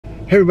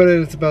Hey everybody,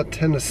 it's about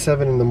 10 to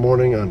 7 in the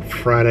morning on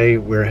Friday.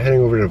 We're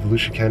heading over to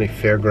Volusia County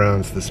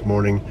Fairgrounds this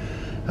morning.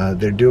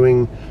 They're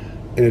doing,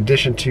 in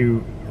addition to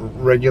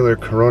regular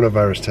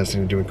coronavirus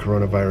testing, they're doing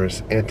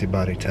coronavirus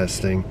antibody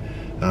testing.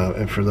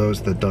 And for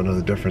those that don't know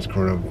the difference,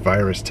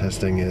 coronavirus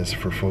testing is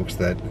for folks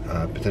that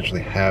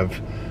potentially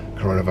have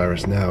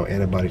coronavirus now.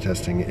 Antibody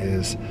testing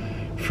is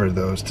for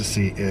those to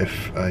see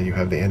if you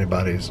have the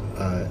antibodies,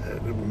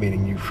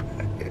 meaning you've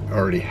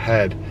already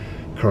had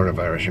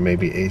coronavirus. You may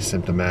be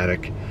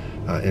asymptomatic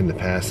in the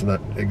past, not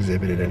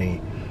exhibited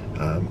any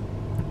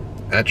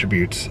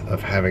attributes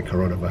of having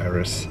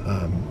coronavirus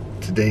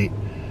to date,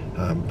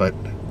 but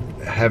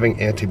having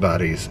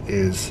antibodies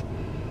is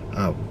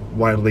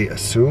widely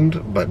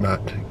assumed but not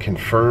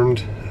confirmed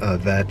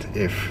that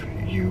if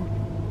you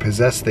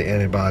possess the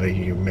antibody,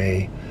 you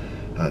may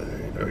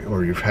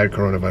or you've had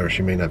coronavirus,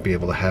 you may not be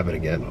able to have it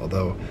again,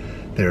 although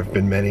there have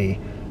been many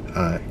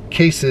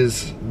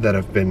cases that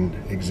have been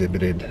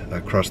exhibited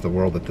across the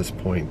world at this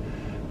point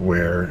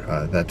where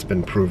that's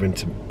been proven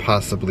to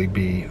possibly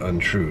be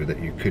untrue, that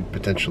you could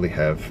potentially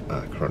have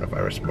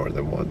coronavirus more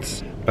than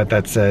once. But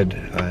that said,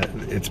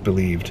 it's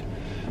believed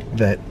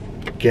that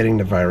getting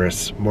the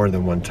virus more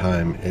than one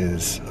time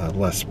is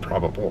less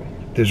probable.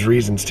 There's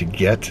reasons to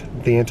get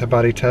the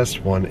antibody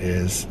test. One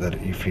is that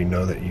if you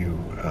know that you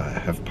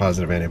have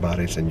positive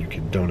antibodies and you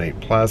can donate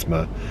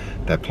plasma,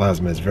 that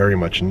plasma is very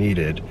much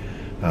needed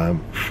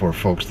for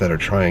folks that are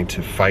trying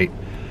to fight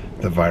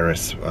the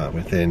virus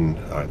within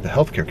the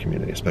healthcare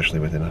community, especially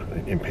within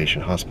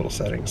inpatient hospital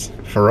settings.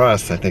 For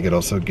us, I think it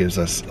also gives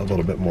us a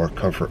little bit more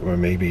comfort where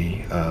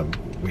maybe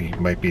we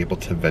might be able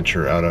to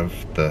venture out of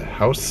the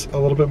house a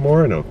little bit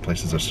more. I know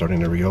places are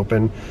starting to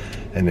reopen,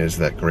 and there's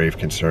that grave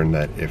concern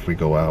that if we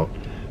go out,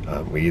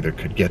 we either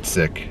could get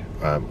sick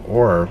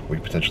or we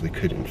potentially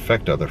could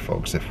infect other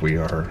folks if we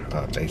are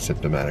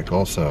asymptomatic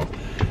also,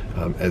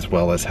 as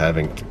well as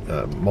having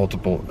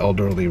multiple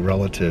elderly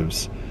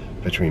relatives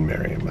between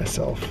Mary and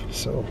myself.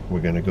 So we're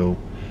gonna go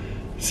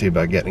see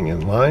about getting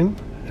in line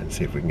and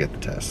see if we can get the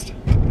test.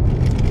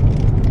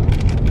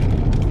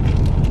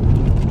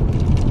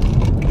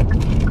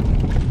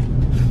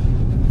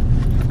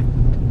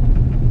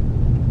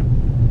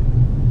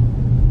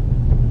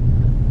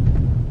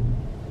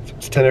 So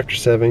it's 10 after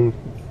 7.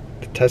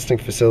 The testing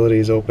facility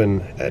is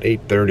open at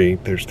 8:30.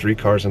 There's 3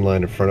 cars in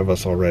line in front of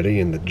us already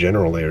in the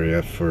general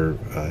area for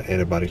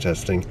antibody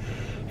testing.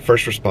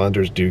 First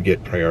responders do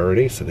get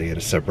priority, so they get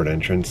a separate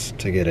entrance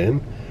to get in,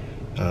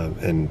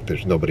 and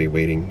there's nobody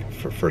waiting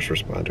for first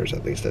responders,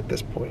 at least at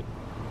this point.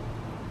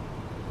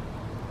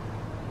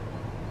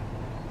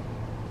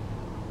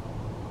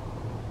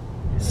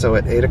 So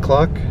at 8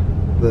 o'clock,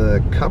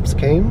 the cops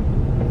came,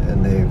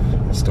 and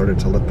they've started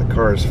to let the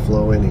cars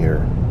flow in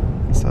here.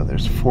 So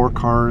there's 4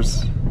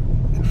 cars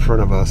in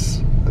front of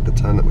us at the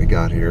time that we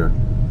got here,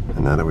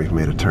 and now that we've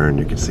made a turn,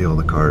 you can see all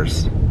the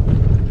cars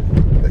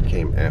that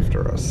came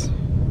after us.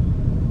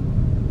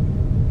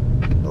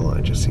 The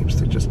line just seems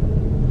to just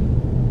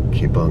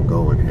keep on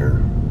going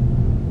here.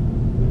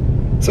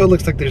 So it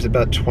looks like there's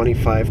about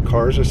 25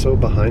 cars or so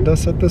behind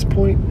us at this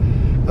point.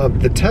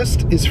 The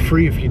test is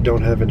free if you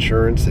don't have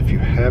insurance. If you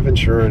have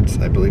insurance,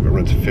 I believe it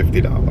runs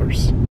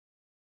 $50.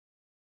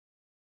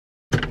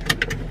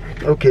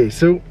 Okay,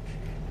 so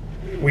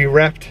we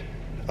wrapped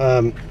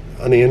on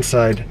the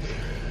inside.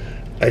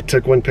 I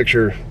took one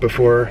picture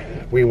before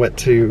we went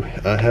to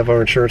have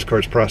our insurance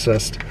cards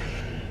processed.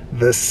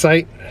 The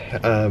site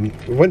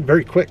went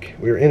very quick.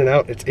 We were in and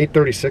out. It's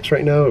 8:36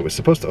 right now. It was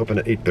supposed to open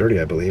at 8:30,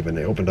 I believe, and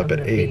they opened up at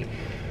 8.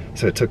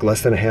 So it took less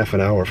than a half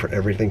an hour for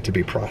everything to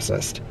be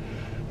processed,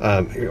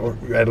 or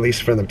at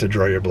least for them to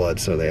draw your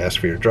blood. So they ask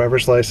for your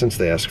driver's license,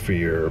 they ask for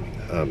your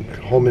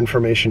home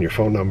information, your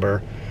phone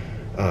number,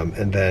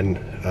 and then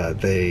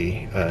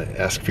they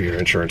ask for your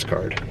insurance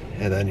card.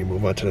 And then you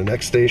move on to the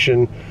next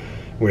station,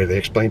 where they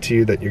explain to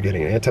you that you're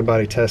getting an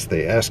antibody test.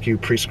 They ask you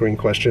pre-screen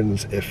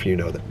questions if you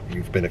know that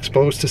you've been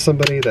exposed to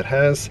somebody that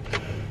has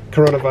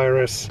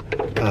coronavirus,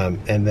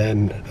 and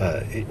then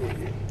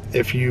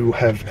if you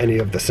have any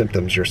of the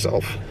symptoms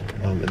yourself,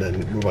 and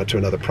then move on to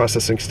another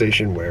processing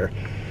station where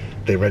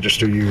they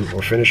register you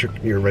or finish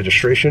your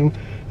registration.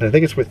 And I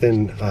think it's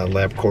within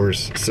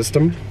LabCorp's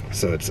system,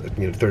 so it's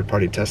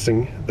third-party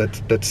testing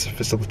that's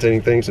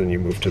facilitating things, and you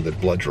move to the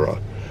blood draw.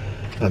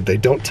 They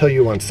don't tell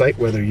you on site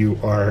whether you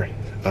are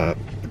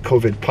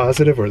COVID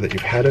positive or that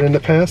you've had it in the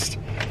past,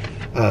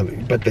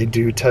 but they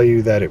do tell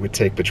you that it would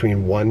take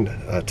between 1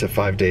 to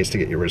 5 days to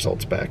get your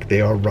results back.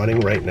 They are running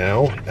right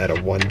now at a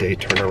 1-day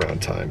turnaround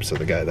time. So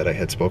the guy that I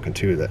had spoken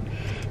to that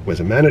was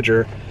a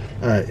manager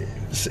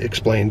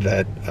explained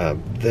that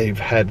they've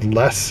had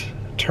less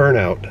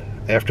turnout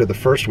after the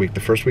first week.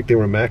 The first week they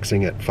were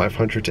maxing at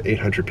 500 to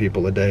 800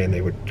 people a day, and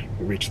they would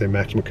reach their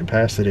maximum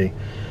capacity,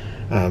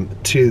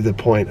 to the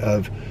point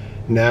of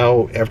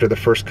now, after the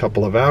first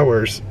couple of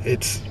hours,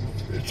 it's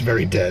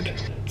very dead.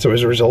 So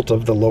as a result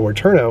of the lower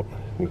turnout,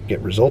 we can get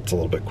results a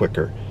little bit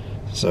quicker.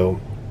 So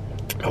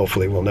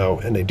hopefully we'll know.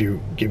 And they do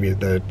give you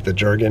the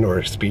jargon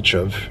or speech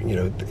of,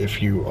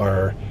 if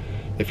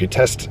you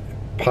test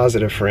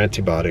positive for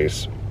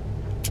antibodies,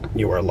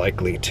 you are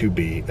likely to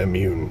be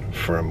immune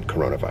from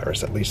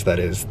coronavirus. At least that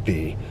is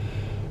the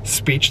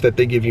speech that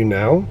they give you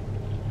now,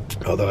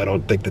 although I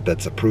don't think that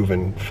that's a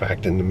proven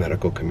fact in the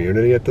medical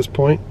community at this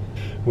point.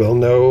 We'll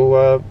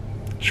know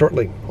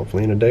shortly,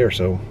 hopefully in a day or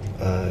so,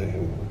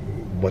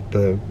 what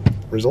the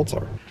results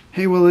are.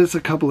 Hey, well, it's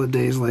a couple of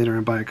days later,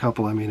 and by a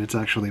couple I mean it's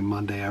actually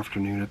Monday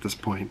afternoon at this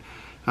point,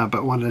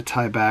 but wanted to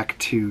tie back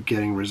to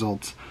getting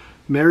results.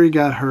 Mary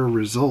got her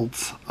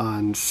results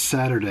on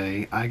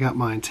Saturday. I got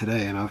mine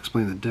today, and I'll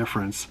explain the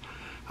difference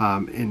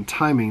in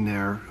timing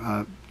there.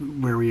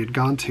 Where we had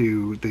gone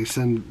to, they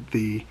send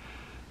the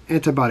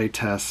antibody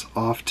tests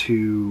off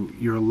to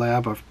your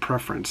lab of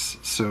preference.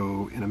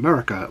 So in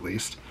America, at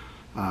least,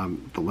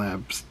 the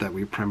labs that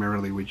we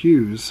primarily would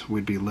use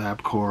would be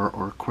LabCorp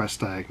or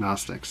Quest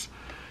Diagnostics.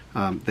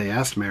 They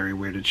asked Mary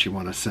where did she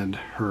want to send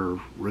her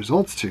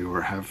results to,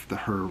 or have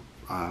her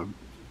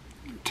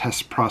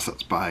test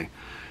processed by,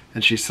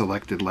 and she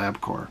selected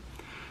LabCorp.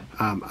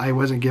 I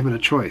wasn't given a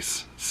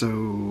choice,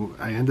 so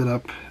I ended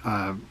up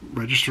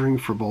registering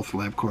for both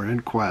LabCorp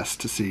and Quest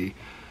to see,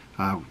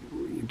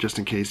 just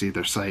in case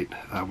either site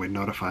would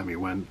notify me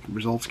when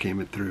results came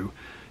in through,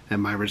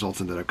 and my results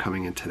ended up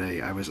coming in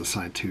today. I was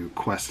assigned to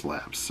Quest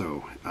Labs,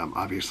 so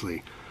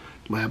obviously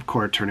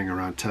LabCorp turning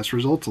around test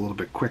results a little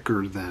bit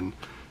quicker than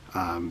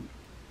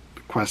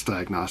Quest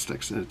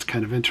Diagnostics. And it's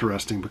kind of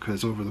interesting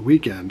because over the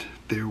weekend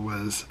there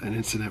was an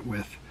incident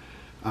with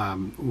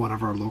one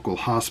of our local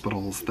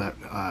hospitals that,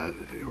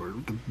 or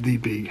the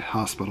big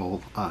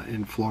hospital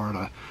in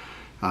Florida,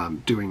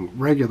 doing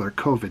regular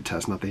COVID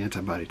tests, not the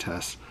antibody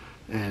tests,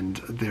 and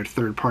their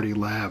third-party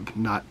lab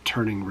not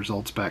turning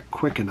results back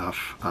quick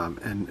enough,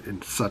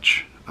 and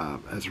such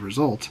as a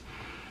result,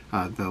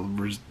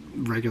 the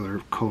regular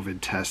COVID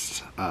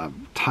tests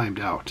timed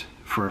out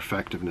for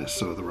effectiveness,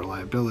 so the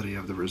reliability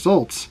of the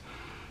results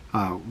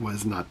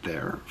was not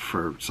there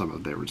for some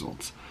of their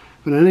results.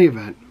 But in any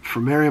event, for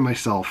Mary and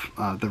myself,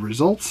 the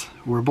results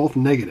were both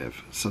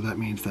negative, so that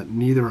means that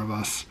neither of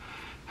us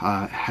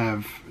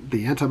have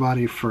the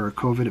antibody for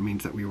COVID. It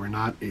means that we were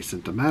not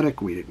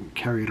asymptomatic, we didn't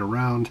carry it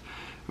around,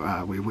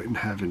 we wouldn't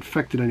have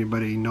infected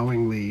anybody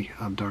unknowingly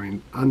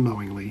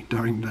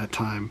during that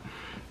time.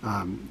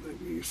 And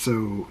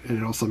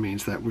it also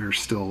means that we're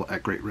still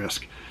at great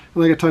risk.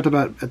 Like I talked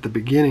about at the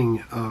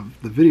beginning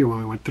of the video when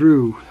we went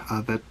through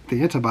that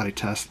the antibody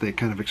test, they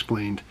kind of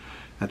explained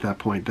at that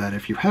point that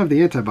if you have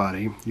the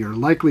antibody, you're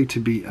likely to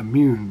be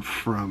immune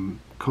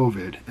from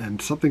COVID.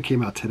 And something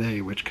came out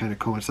today which kind of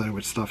coincided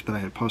with stuff that I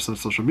had posted on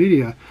social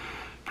media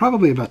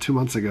probably about 2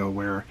 months ago,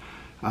 where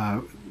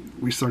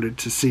we started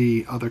to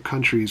see other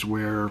countries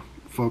where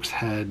folks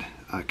had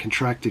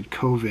contracted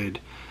COVID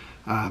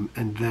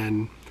and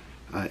then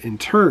in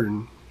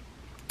turn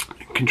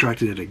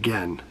contracted it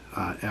again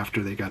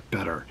after they got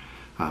better.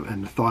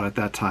 And the thought at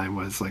that time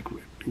was, like,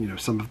 you know,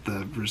 some of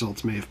the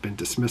results may have been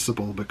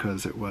dismissible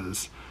because it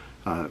was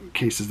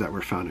cases that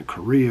were found in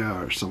Korea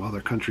or some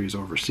other countries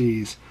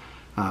overseas.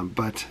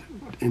 But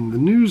in the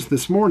news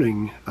this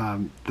morning,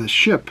 the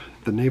ship,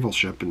 the naval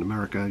ship in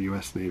America,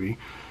 U.S. Navy,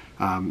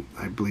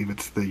 I believe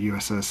it's the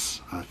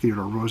USS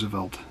Theodore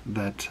Roosevelt,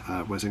 that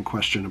was in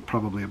question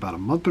probably about a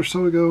month or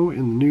so ago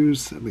in the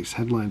news, at least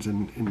headlines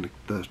in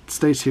the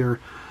States here,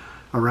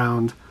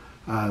 around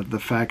the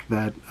fact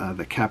that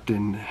the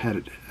captain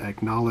had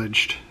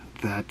acknowledged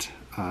that,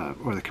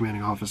 or the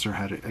commanding officer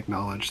had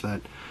acknowledged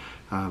that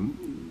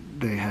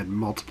they had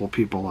multiple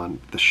people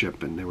on the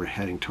ship and they were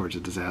heading towards a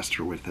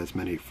disaster with as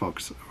many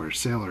folks or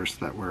sailors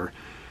that were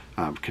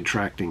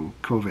contracting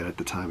COVID at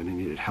the time, and he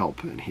needed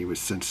help, and he was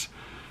since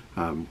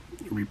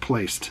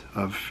replaced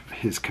of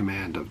his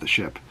command of the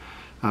ship.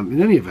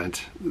 In any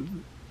event,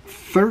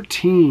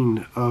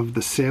 13 of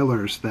the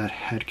sailors that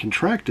had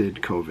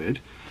contracted COVID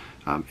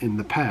in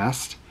the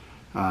past,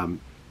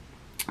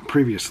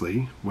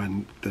 previously,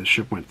 when the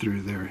ship went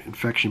through their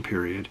infection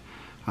period,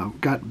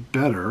 got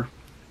better,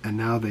 and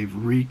now they've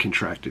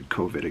recontracted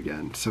COVID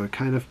again. So it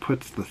kind of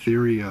puts the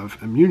theory of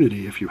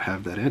immunity, if you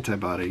have that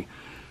antibody,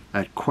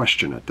 at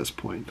question at this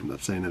point. I'm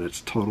not saying that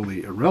it's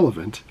totally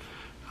irrelevant,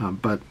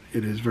 but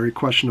it is very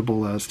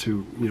questionable as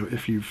to, you know,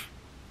 if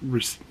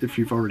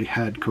you've already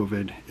had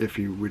COVID, if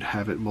you would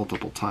have it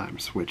multiple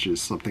times, which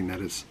is something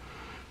that is,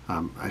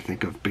 I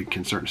think, of big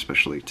concern,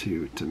 especially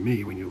to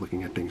me when you're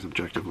looking at things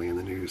objectively in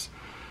the news.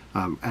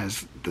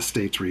 As the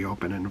states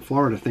reopen, and in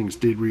Florida things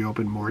did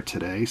reopen more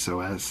today, so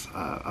as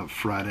of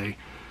Friday,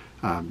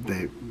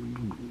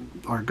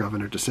 our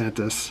Governor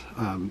DeSantis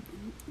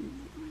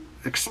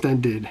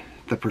extended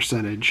the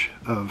percentage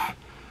of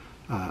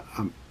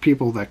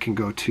people that can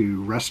go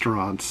to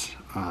restaurants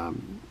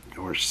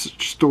or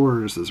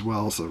stores as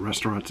well. So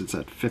restaurants, it's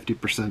at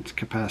 50%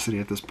 capacity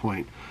at this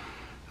point.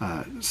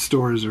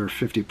 Stores are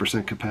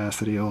 50%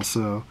 capacity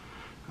also.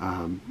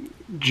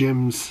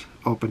 Gyms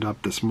opened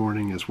up this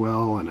morning as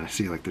well, and I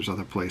see like there's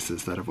other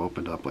places that have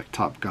opened up, like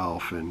Top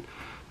Golf and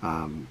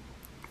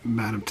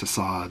Madame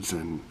Tussauds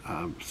and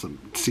some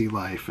Sea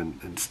Life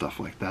and stuff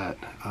like that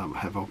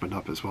have opened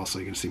up as well, so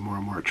you can see more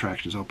and more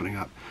attractions opening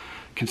up.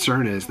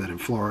 Concern is that in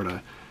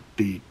Florida,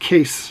 the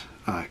case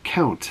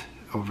count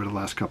over the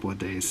last couple of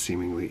days,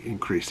 seemingly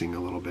increasing a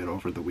little bit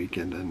over the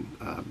weekend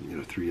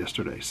and through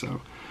yesterday.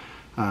 So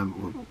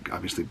we'll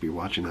obviously be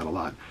watching that a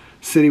lot.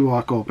 City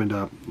Walk opened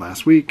up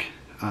last week,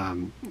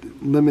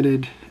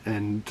 limited,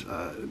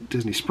 and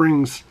Disney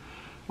Springs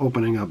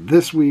opening up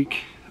this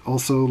week,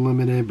 also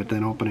limited, but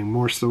then opening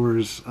more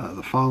stores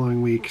the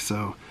following week.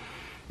 So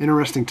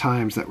interesting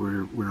times that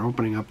we're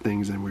opening up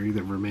things and we're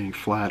either remaining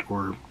flat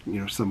or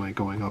semi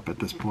going up at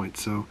this point.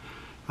 So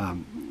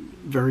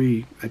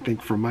very, I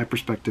think from my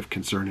perspective,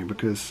 concerning,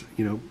 because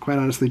quite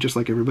honestly, just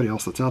like everybody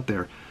else that's out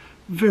there,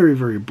 very,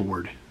 very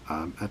bored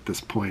at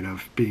this point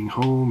of being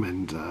home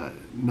and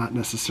not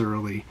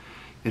necessarily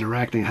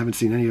interacting. I haven't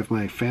seen any of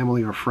my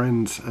family or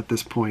friends at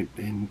this point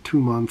in 2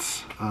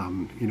 months,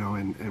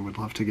 and would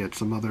love to get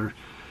some other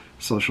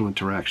social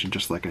interaction,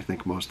 just like I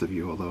think most of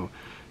you, although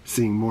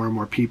seeing more and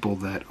more people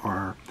that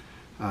are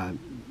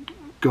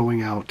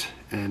going out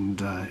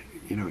and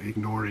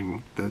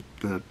ignoring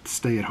the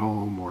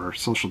stay-at-home or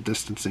social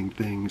distancing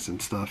things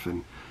and stuff,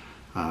 and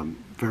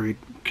very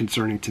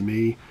concerning to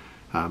me.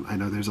 I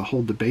know there's a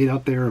whole debate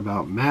out there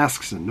about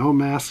masks and no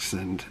masks,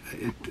 and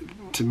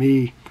to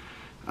me,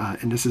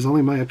 and this is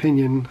only my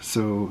opinion,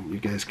 so you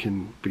guys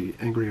can be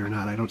angry or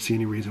not, I don't see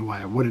any reason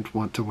why I wouldn't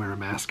want to wear a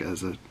mask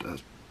as a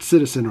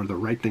citizen, or the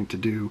right thing to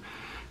do.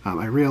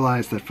 I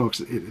realize that,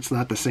 folks, it's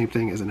not the same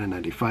thing as an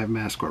N95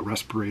 mask or a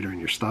respirator, and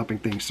you're stopping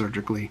things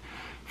surgically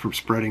from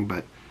spreading,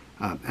 but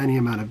any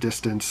amount of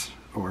distance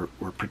or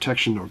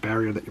protection or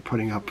barrier that you're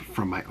putting up,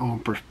 from my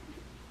own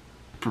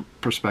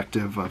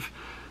perspective of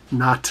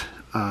not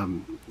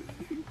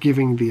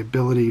giving the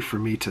ability for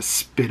me to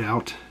spit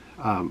out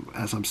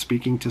as I'm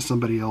speaking to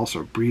somebody else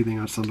or breathing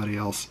on somebody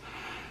else,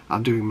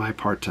 I'm doing my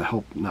part to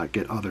help not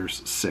get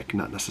others sick,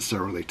 not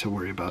necessarily to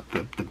worry about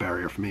the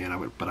barrier for me.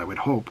 But I would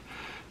hope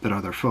that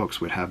other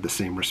folks would have the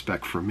same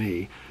respect for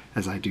me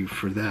as I do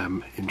for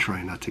them in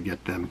trying not to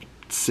get them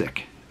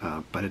sick.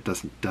 But it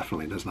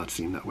definitely does not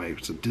seem that way.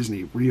 So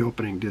Disney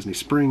reopening Disney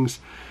Springs,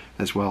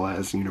 as well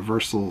as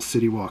Universal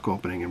City Walk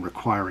opening and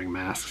requiring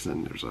masks,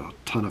 and there's a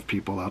ton of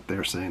people out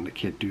there saying they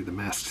can't do the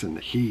masks in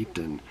the heat,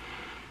 and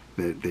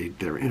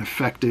they're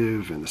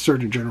ineffective, and the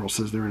Surgeon General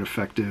says they're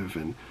ineffective,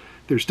 and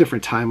there's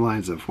different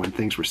timelines of when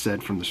things were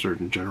said from the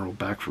Surgeon General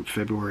back from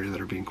February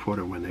that are being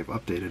quoted when they've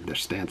updated their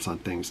stance on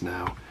things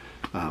now.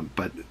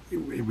 But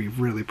we've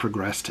really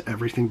progressed to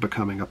everything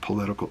becoming a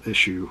political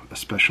issue,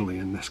 especially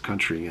in this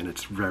country, and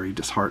it's very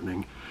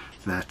disheartening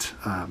that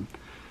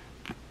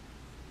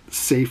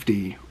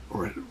safety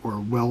or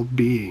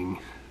well-being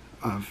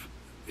of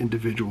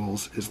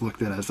individuals is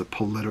looked at as a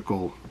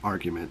political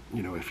argument.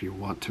 If you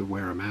want to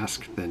wear a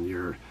mask, then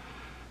you're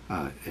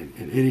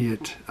an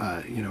idiot,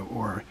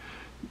 or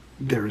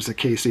there is a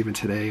case even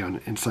today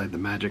on Inside the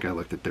Magic. I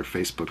looked at their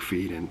Facebook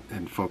feed,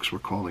 and folks were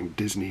calling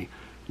Disney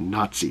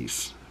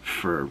Nazis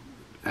for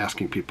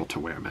asking people to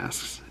wear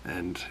masks,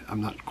 and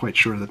I'm not quite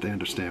sure that they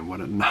understand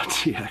what a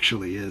Nazi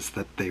actually is,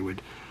 that they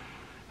would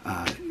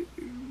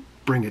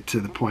bring it to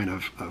the point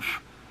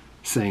of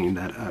saying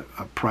that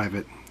a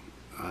private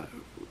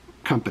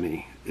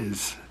company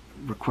is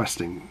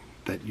requesting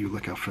that you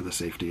look out for the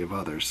safety of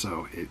others.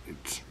 So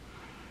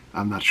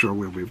I'm not sure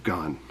where we've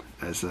gone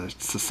as a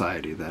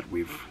society that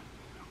we've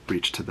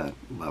reached to that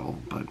level,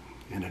 but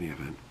in any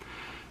event,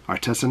 our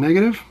tests are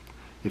negative.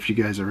 If you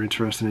guys are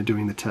interested in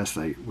doing the test,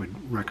 I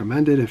would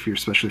recommend it,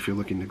 especially if you're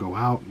looking to go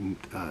out and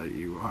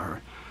you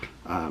are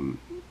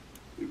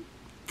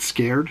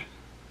scared.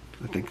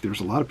 I think there's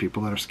a lot of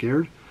people that are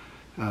scared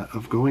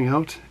of going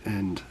out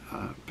and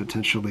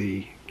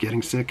potentially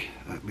getting sick.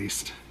 At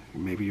least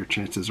maybe your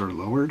chances are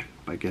lowered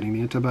by getting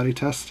the antibody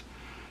test.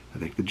 I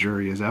think the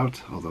jury is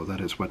out, although that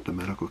is what the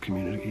medical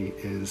community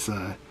is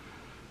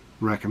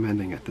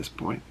recommending at this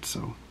point.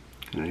 So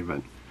in any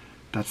event,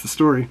 that's the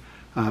story.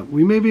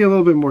 We may be a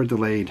little bit more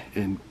delayed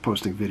in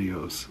posting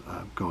videos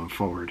going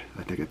forward,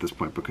 I think, at this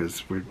point,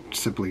 because we're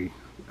simply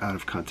out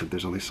of content.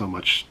 There's only so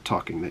much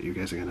talking that you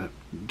guys are going to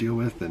deal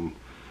with, and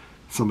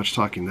so much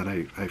talking that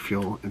I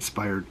feel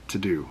inspired to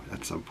do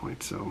at some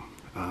point. So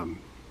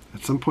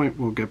at some point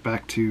we'll get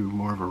back to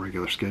more of a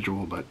regular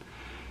schedule, but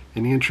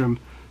in the interim,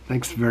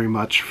 thanks very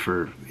much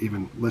for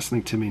even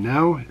listening to me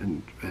now,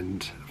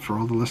 and for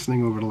all the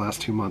listening over the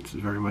last 2 months.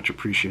 Very much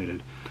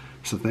appreciated.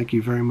 So thank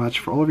you very much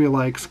for all of your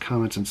likes,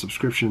 comments, and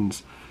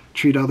subscriptions.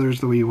 Treat others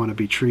the way you want to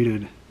be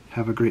treated.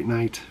 Have a great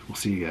night. We'll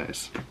see you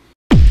guys.